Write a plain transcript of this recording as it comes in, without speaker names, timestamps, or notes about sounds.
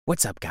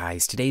What's up,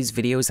 guys? Today's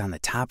video is on the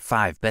top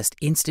 5 best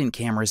instant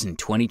cameras in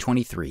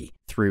 2023.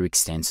 Through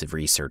extensive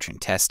research and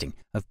testing,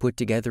 I've put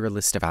together a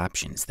list of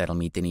options that'll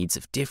meet the needs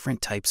of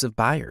different types of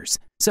buyers.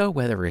 So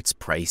whether it's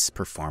price,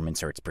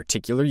 performance, or its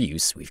particular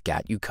use, we've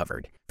got you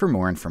covered. For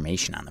more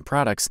information on the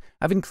products,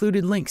 I've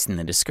included links in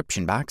the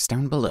description box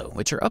down below,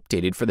 which are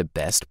updated for the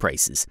best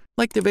prices.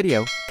 Like the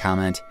video,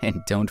 comment,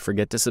 and don't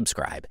forget to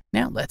subscribe.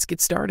 Now let's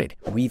get started.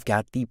 We've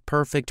got the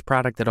perfect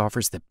product that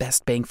offers the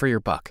best bang for your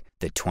buck.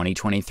 The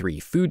 2023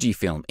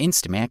 Fujifilm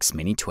Instax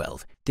Mini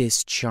 12.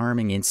 This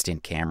charming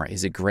instant camera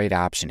is a great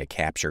option to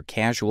capture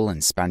casual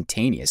and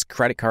spontaneous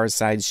credit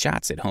card-sized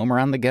shots at home or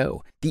on the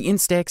go. The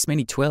Instax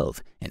Mini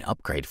 12, an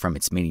upgrade from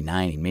its Mini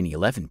 9 and Mini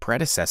 11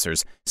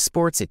 predecessors,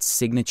 sports its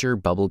signature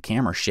bubble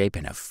camera shape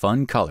and a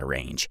fun color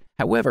range.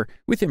 However,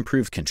 with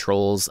improved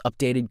controls,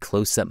 updated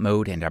close-up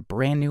mode, and a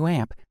brand new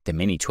app, the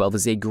Mini 12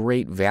 is a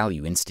great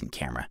value instant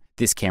camera.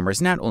 This camera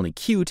is not only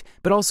cute,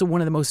 but also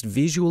one of the most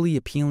visually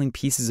appealing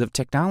pieces of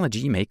technology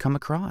you may come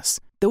across.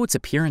 Though its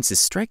appearance is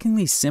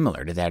strikingly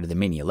similar to that of the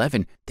Mini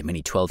 11, the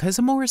Mini 12 has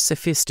a more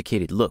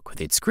sophisticated look, with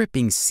its grip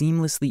being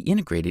seamlessly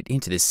integrated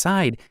into the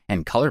side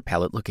and color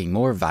palette looking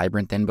more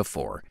vibrant than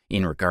before.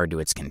 In regard to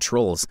its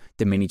controls,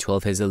 the Mini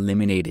 12 has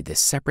eliminated the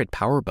separate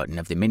power button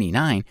of the Mini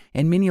 9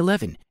 and Mini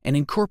 11 and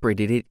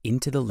incorporated it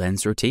into the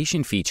lens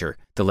rotation feature.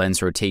 The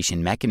lens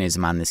rotation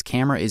mechanism on this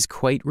camera is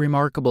quite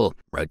remarkable.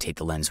 Rotate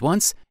the lens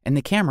once, and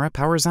the camera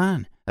powers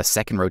on. A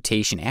second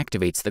rotation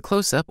activates the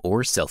close-up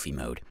or selfie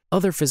mode.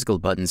 Other physical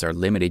buttons are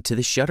limited to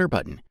the shutter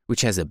button,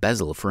 which has a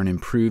bezel for an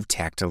improved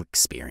tactile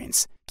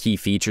experience. Key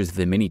features of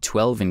the Mini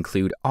 12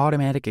 include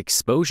automatic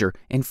exposure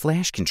and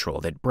flash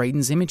control that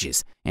brightens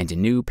images, and a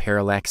new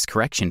parallax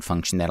correction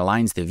function that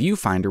aligns the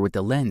viewfinder with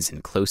the lens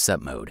in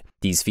close-up mode.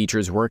 These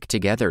features work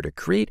together to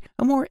create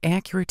a more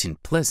accurate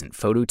and pleasant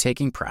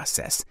photo-taking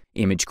process.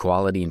 Image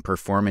quality and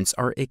performance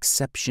are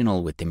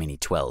exceptional with the Mini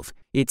 12.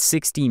 Its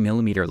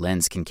 60mm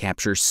lens can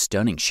capture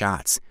stunning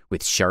shots,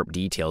 with sharp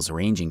details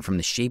ranging from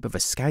the shape of a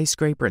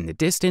skyscraper in the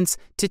distance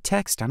to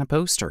text on a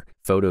poster.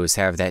 Photos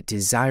have that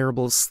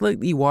desirable,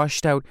 slightly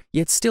washed out,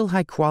 yet still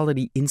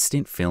high-quality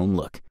instant film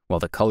look, while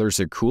the colors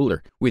are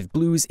cooler, with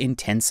blues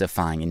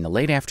intensifying in the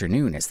late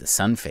afternoon as the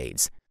sun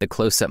fades. The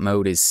close-up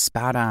mode is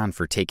spot on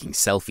for taking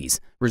selfies,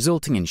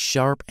 resulting in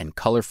sharp and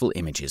colorful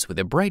images with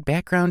a bright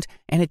background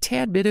and a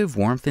tad bit of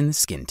warmth in the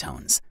skin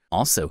tones.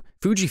 Also,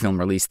 Fujifilm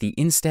released the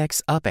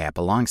Instax Up app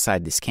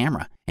alongside this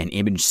camera, an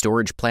image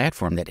storage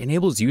platform that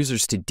enables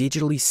users to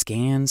digitally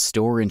scan,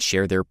 store, and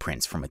share their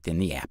prints from within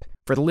the app.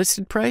 For the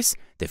listed price,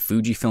 the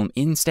Fujifilm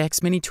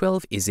Instax Mini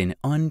 12 is an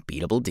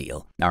unbeatable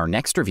deal. Our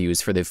next review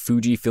is for the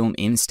Fujifilm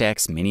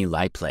Instax Mini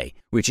LiPlay,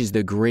 which is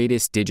the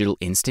greatest digital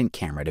instant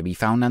camera to be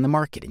found on the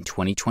market in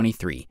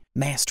 2023.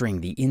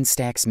 Mastering the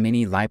Instax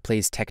Mini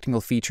LiPlay's technical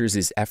features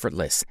is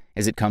effortless,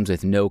 as it comes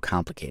with no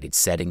complicated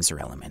settings or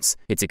elements.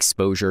 Its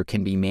exposure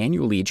can be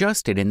manually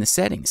adjusted in the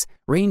settings,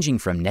 ranging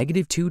from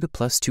 -2 to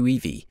 +2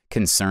 EV.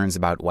 Concerns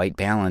about white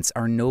balance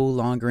are no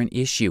longer an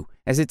issue,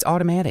 as it's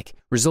automatic,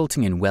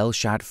 resulting in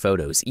well-shot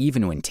photos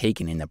even when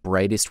taken in the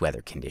brightest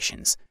weather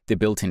conditions. The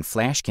built-in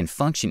flash can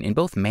function in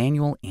both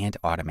manual and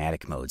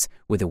automatic modes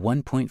with a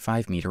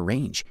 1.5-meter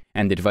range,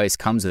 and the device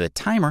comes with a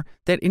timer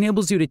that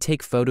enables you to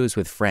take photos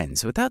with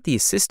friends without the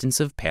assistance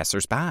of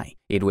passers-by.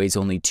 It weighs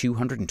only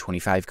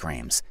 225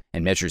 grams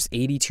and measures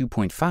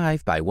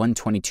 82.5 by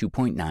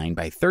 122.9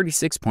 by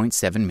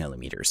 36.7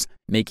 millimeters,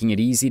 making it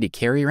easy to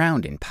carry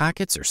around in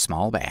pockets or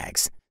small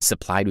bags.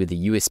 Supplied with a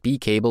USB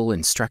cable,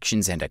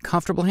 instructions, and a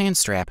comfortable hand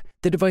strap,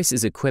 the device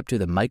is equipped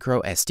with a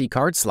micro SD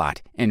card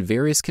slot and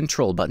various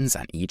control buttons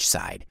on each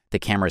side. The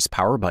camera's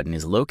power button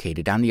is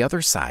located on the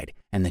other side,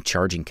 and the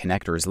charging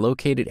connector is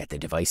located at the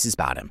device's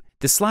bottom.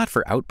 The slot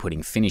for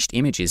outputting finished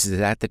images is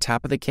at the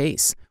top of the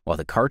case, while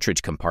the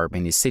cartridge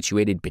compartment is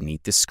situated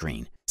beneath the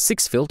screen.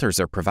 6 filters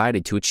are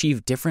provided to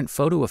achieve different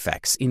photo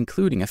effects,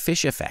 including a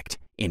fish effect.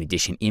 In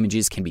addition,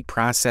 images can be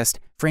processed,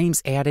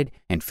 frames added,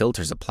 and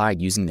filters applied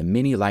using the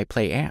Mini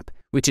LiPlay app,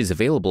 which is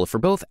available for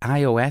both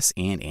iOS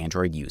and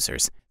Android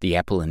users. The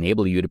app will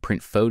enable you to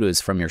print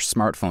photos from your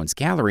smartphone's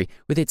gallery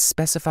with its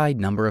specified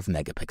number of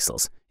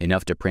megapixels,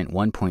 enough to print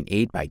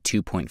 1.8 by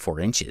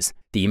 2.4 inches.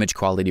 The image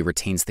quality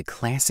retains the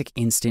classic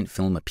instant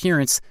film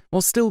appearance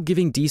while still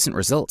giving decent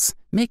results,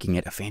 making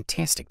it a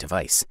fantastic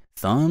device.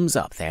 Thumbs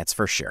up, that's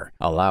for sure.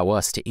 Allow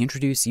us to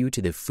introduce you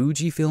to the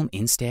Fujifilm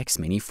Instax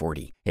Mini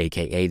 40,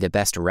 aka the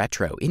best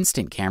retro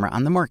instant camera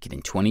on the market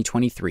in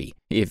 2023.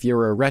 If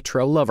you're a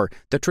retro lover,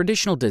 the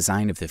traditional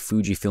design of the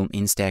Fujifilm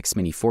Instax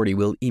Mini 40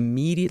 will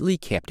immediately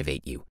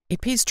captivate you.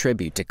 It pays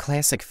tribute to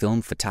classic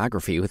film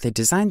photography with a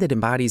design that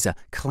embodies a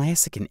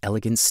classic and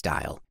elegant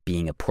style.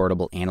 Being a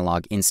portable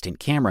analog instant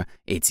camera,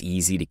 it's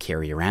easy to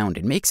carry around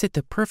and makes it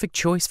the perfect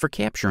choice for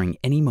capturing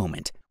any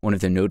moment. One of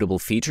the notable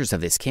features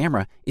of this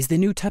camera is the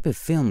new type of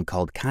film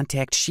called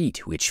contact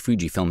sheet, which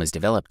Fujifilm has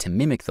developed to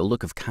mimic the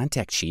look of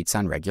contact sheets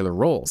on regular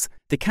rolls.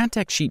 The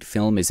contact sheet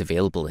film is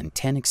available in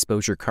 10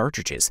 exposure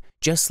cartridges,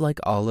 just like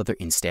all other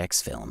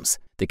Instax films.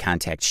 The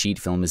contact sheet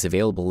film is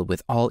available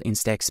with all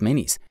Instax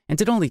Minis and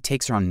it only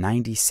takes around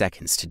 90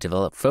 seconds to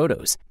develop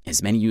photos,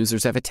 as many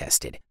users have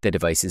attested. The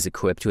device is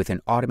equipped with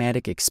an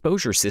automatic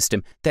exposure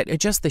system that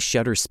adjusts the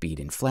shutter speed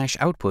and flash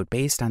output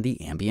based on the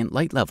ambient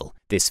light level.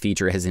 This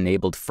feature has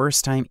enabled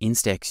first-time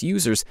Instax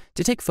users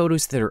to take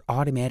photos that are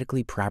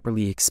automatically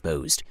properly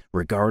exposed,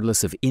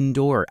 regardless of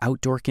indoor or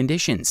outdoor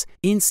conditions,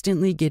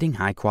 instantly getting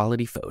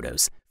high-quality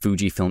photos.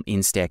 Fujifilm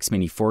Instax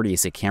Mini 40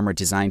 is a camera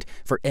designed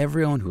for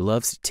everyone who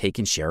loves to take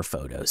and share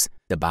photos.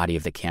 The body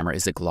of the camera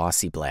is a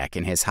glossy black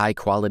and has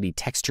high-quality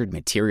textured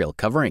material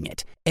covering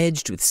it,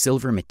 edged with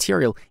silver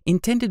material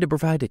intended to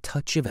provide a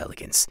touch of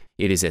elegance.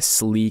 It is a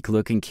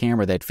sleek-looking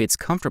camera that fits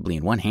comfortably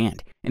in one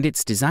hand, and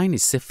its design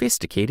is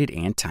sophisticated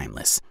and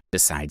timeless.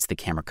 Besides, the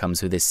camera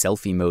comes with a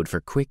selfie mode for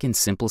quick and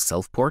simple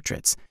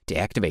self-portraits. To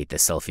activate the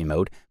selfie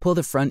mode, pull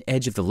the front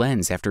edge of the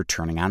lens after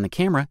turning on the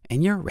camera,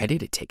 and you're ready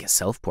to take a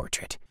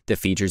self-portrait. The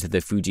features of the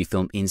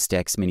Fujifilm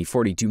Instax Mini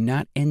 40 do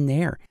not end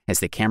there, as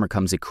the camera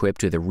comes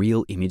equipped with a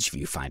real image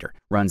viewfinder,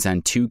 runs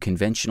on 2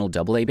 conventional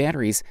AA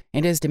batteries,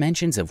 and has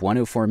dimensions of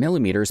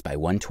 104mm by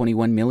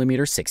 121mm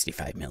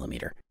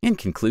 65mm. In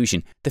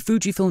conclusion, the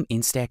Fujifilm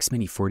Instax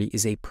Mini 40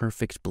 is a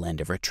perfect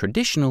blend of a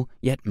traditional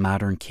yet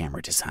modern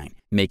camera design,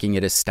 making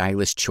it a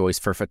stylish choice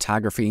for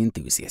photography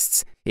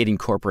enthusiasts. It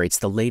incorporates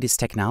the latest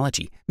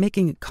technology,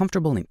 making it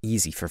comfortable and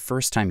easy for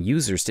first-time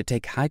users to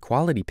take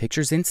high-quality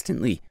pictures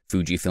instantly.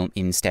 Fujifilm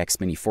Instax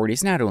Mini 40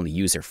 is not only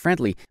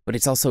user-friendly, but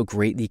it's also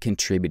greatly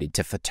contributed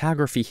to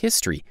photography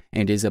history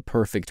and is a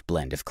perfect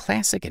blend of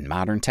classic and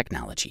modern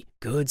technology.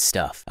 Good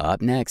stuff.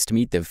 Up next,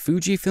 meet the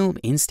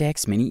Fujifilm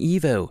Instax Mini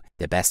Evo,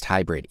 the best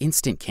hybrid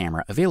instant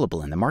camera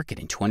available in the market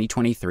in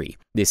 2023.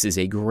 This is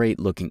a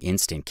great-looking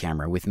instant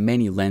camera with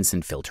many lens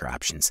and filter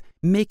options,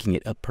 making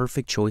it a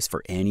perfect choice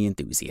for any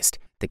enthusiast.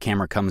 The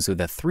camera comes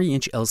with a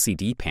 3-inch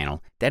LCD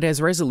panel that has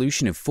a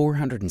resolution of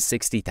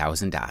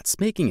 460,000 dots,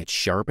 making it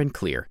sharp and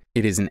clear.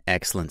 It is an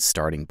excellent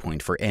starting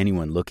point for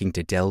anyone looking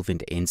to delve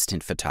into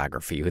instant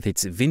photography with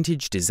its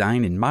vintage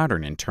design and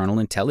modern internal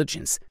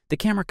intelligence. The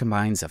camera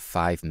combines a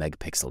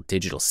 5-megapixel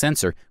digital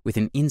sensor with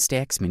an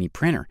Instax mini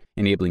printer,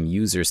 enabling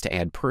users to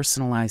add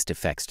personalized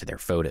effects to their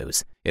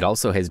photos. It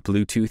also has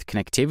Bluetooth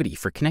connectivity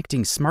for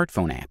connecting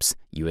smartphone apps,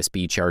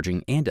 USB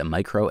charging, and a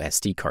micro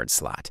SD card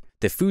slot.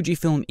 The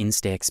Fujifilm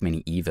Instax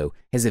Mini Evo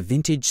has a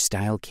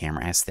vintage-style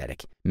camera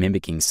aesthetic,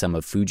 mimicking some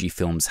of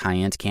Fujifilm's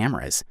high-end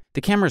cameras.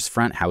 The camera's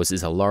front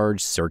houses a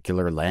large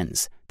circular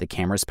lens, the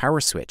camera's power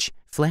switch,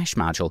 flash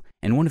module,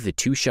 and one of the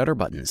 2 shutter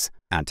buttons.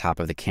 On top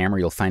of the camera,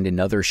 you'll find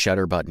another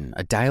shutter button,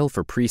 a dial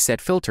for preset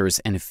filters,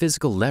 and a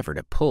physical lever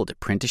to pull to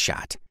print a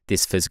shot.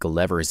 This physical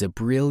lever is a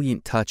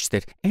brilliant touch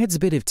that adds a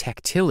bit of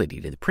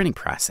tactility to the printing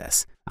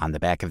process. On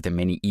the back of the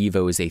Mini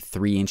Evo is a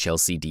 3-inch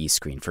LCD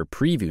screen for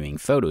previewing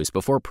photos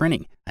before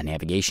printing, a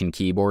navigation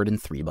keyboard,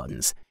 and 3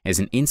 buttons. As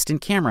an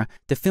instant camera,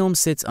 the film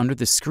sits under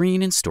the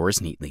screen and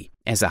stores neatly.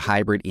 As a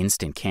hybrid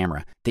instant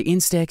camera, the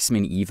Instax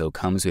Mini Evo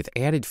comes with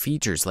added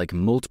features like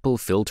multiple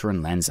filter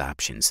and lens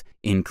options,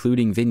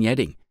 including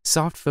vignetting,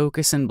 soft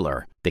focus, and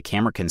blur. The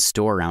camera can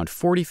store around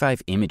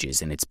 45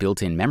 images in its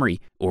built-in memory,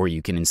 or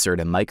you can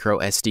insert a micro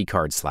SD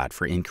card slot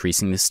for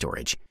increasing the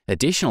storage.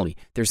 Additionally,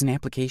 there's an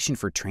application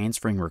for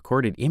transferring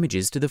recorded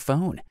images to the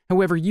phone.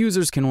 However,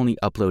 users can only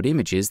upload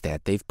images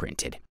that they've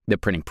printed. The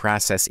printing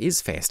process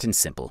is fast and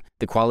simple.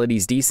 The quality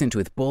is decent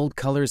with bold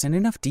colors and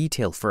enough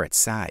detail for its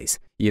size.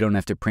 You don't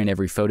have to print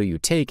every photo you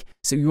take,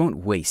 so you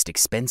won't waste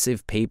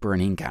expensive paper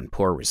and ink on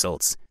poor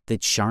results. The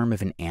charm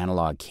of an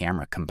analog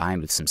camera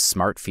combined with some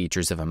smart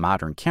features of a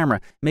modern camera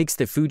makes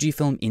the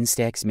Fujifilm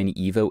Instax Mini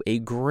Evo a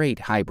great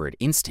hybrid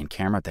instant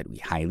camera that we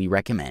highly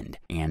recommend.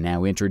 And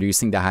now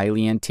introducing the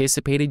highly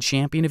anticipated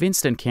champion of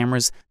instant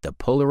cameras, the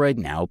Polaroid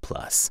Now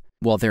Plus.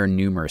 While there are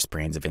numerous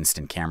brands of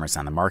instant cameras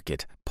on the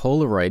market,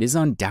 Polaroid is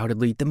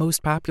undoubtedly the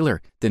most popular.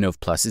 The Now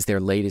Plus is their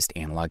latest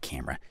analog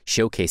camera,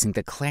 showcasing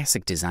the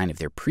classic design of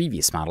their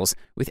previous models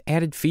with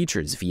added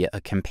features via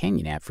a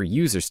companion app for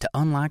users to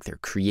unlock their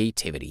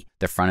creativity.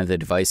 The front of the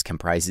device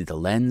comprises the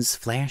lens,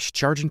 flash,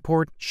 charging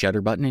port,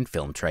 shutter button, and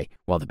film tray,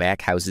 while the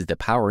back houses the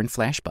power and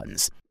flash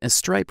buttons. A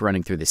stripe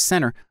running through the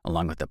center,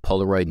 along with the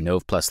Polaroid Now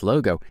Plus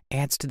logo,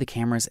 adds to the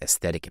camera's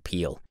aesthetic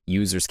appeal.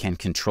 Users can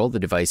control the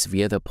device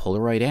via the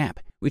Polaroid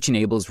app, which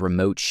enables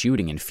remote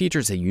shooting and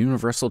features a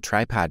universal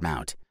tripod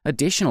mount.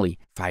 Additionally,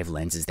 5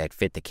 lenses that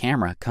fit the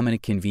camera come in a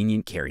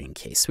convenient carrying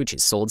case, which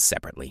is sold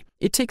separately.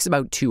 It takes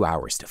about 2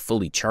 hours to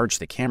fully charge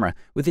the camera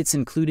with its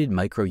included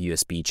micro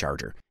USB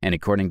charger, and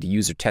according to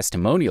user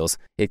testimonials,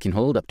 it can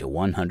hold up to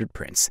 100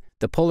 prints.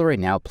 The Polaroid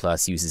Now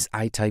Plus uses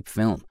I-type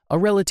film, a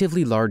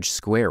relatively large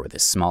square with a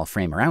small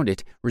frame around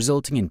it,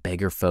 resulting in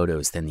bigger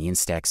photos than the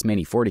Instax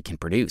Mini 40 can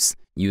produce.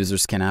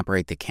 Users can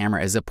operate the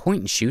camera as a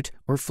point-and-shoot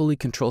or fully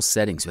control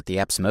settings with the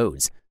app's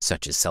modes,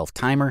 such as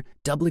self-timer,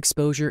 double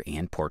exposure,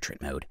 and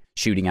portrait mode.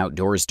 Shooting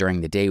outdoors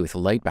during the day with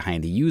light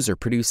behind the user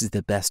produces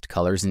the best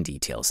colors and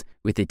details,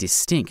 with a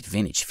distinct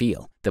vintage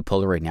feel. The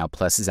Polaroid Now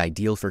Plus is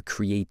ideal for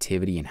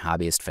creativity and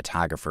hobbyist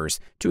photographers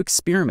to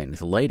experiment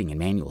with lighting and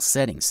manual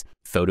settings.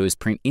 Photos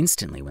print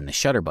instantly when the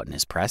shutter button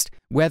is pressed,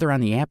 whether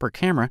on the app or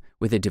camera,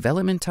 with a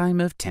development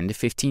time of 10 to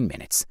 15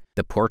 minutes. The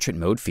The portrait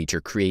mode feature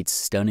creates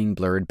stunning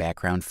blurred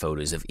background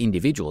photos of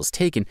individuals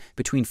taken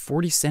between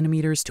 40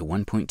 centimeters to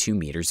 1.2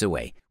 meters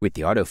away, with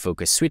the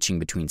autofocus switching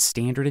between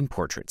standard and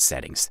portrait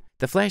settings.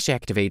 The flash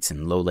activates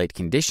in low-light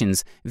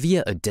conditions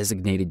via a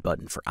designated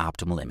button for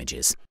optimal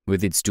images.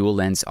 With its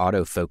dual-lens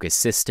autofocus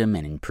system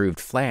and improved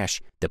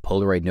flash, the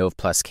Polaroid Now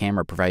Plus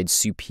camera provides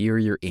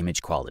superior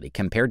image quality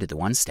compared to the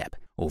one-step.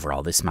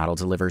 Overall, this model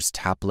delivers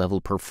top-level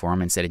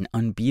performance at an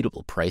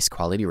unbeatable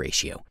price-quality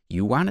ratio.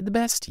 You wanted the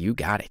best, you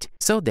got it.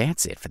 So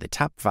that's it for the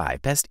top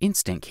 5 best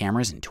instant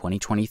cameras in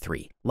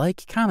 2023.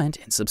 Like, comment,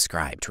 and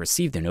subscribe to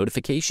receive the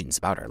notifications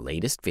about our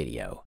latest video.